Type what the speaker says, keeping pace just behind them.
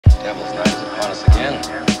Devil's night is upon us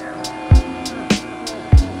again.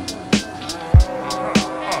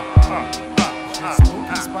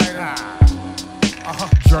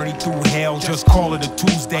 Journey through hell, just call it a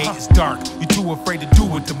Tuesday. It's dark, you're too afraid to do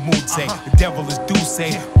what the mood say. The devil is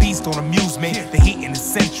Dukez, beast on amusement. The heat in the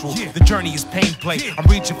central, the journey is pain play. I'm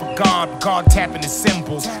reaching for God, but God tapping his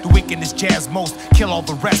symbols. The wickedness jazz most, kill all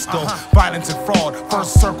the rest though. Violence and fraud,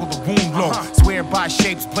 first circle the wound low. Swear by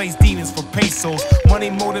shapes, plays demons for pesos.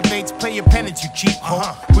 Money motivates, play your penance, you cheap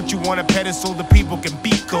hoe. Put you on a pedestal, the people can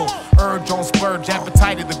beat go. Urge on splurge,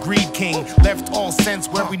 appetite of the greed king. Left all sense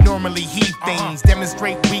where we normally heat things.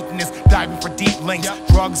 Demonstrate weakness, diving for deep links.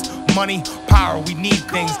 Drugs, money, power, we need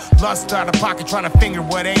things. Lust out of pocket, trying to finger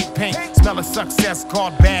what ain't pink. Smell of success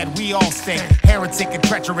called bad, we all stink. Heretic and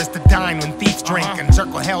treacherous to dine when thieves drink. And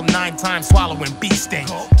circle hell 9 times, swallowing bee stink.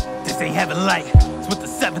 This ain't heaven light, it's what the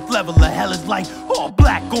 7th level of hell is like. All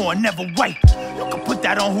black on, never white. You can put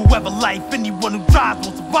that on whoever life. Anyone who tries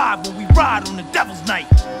will survive when we ride on the devil's night.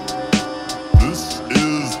 This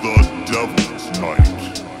is the devil's night.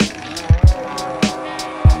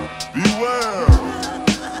 Beware!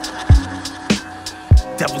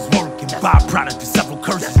 Devil's working, byproduct of several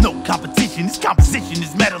curses. No competition, this composition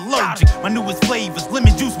is metallurgic. My newest flavors,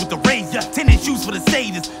 lemon juice with the razor. 10-inch shoes for the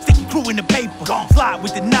satyrs, sticky crew in the paper. Slide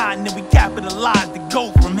with the 9 and then we capitalize the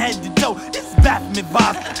go from head to toe. This is Baphomet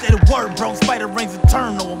vibes, say the word bro, spider reigns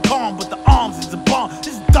eternal. I'm calm, but the arms is a bomb.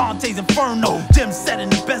 This is Dante's Inferno. Gem set in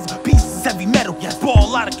the bezel, pieces heavy metal.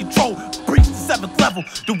 Ball out of control, breach the 7th level.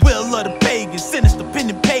 The will of the pagan, sinister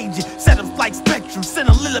pen and pages. Setups like Spectrum, send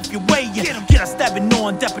a lil up your way. Get a stabbing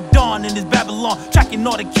on, Dapper Dawn in his Babylon. Tracking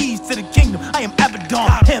all the keys to the kingdom, I am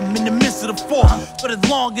Abaddon. Him in the midst of the 4. But as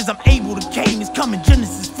long as I'm able, the game is coming,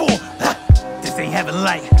 Genecist 4. This ain't heaven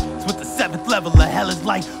light, it's what the 7th level of hell is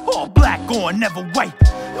like. All black on, never white.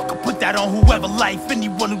 You can put that on whoever life.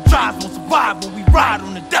 Anyone who tries will survive when we ride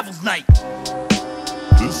on the devil's night.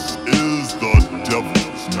 This is the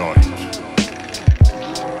devil's night.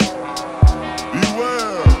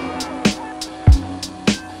 Beware!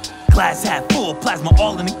 Glass half full, plasma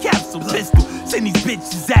all in a capsule. Pistol, send these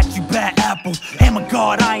bitches at you, bad apples. Hammer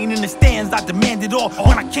guard, I ain't in the stands, I demand it all.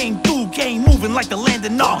 When I came through, came moving like the land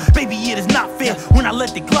of all. Baby, it is not fair when I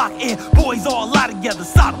let the Glock in. Boys all lie together,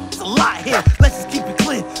 Sodom, it's a lot here. Let's just keep it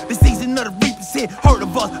clear, the season of the reapers here. Heard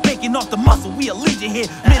of us, making off the muscle, we a legion here.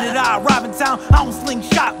 Minute I arrive in town, I don't sling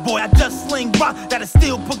shot, boy. I just sling rock, that'll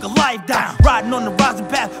still put a life down. Riding on the rising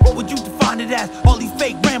path, what would you define it as? All these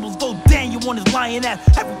fake rambles go down, you on his lying ass.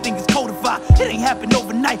 Everything is codified, it ain't happened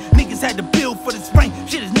overnight. Niggas had to build for this rain,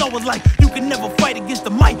 shit is Noah's like. You can never fight against the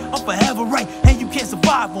might, I'm forever right. And you can't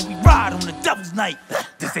survive when we ride on the devil's night.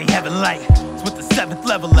 This ain't heaven light, it's what the 7th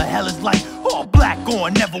level of hell is like. All black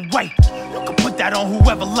on, never white. You can put that on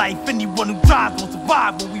whoever life. Anyone who tries will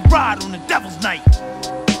survive when we ride on the devil's night.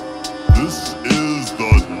 This is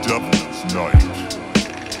the devil's night.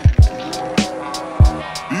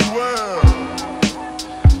 Beware!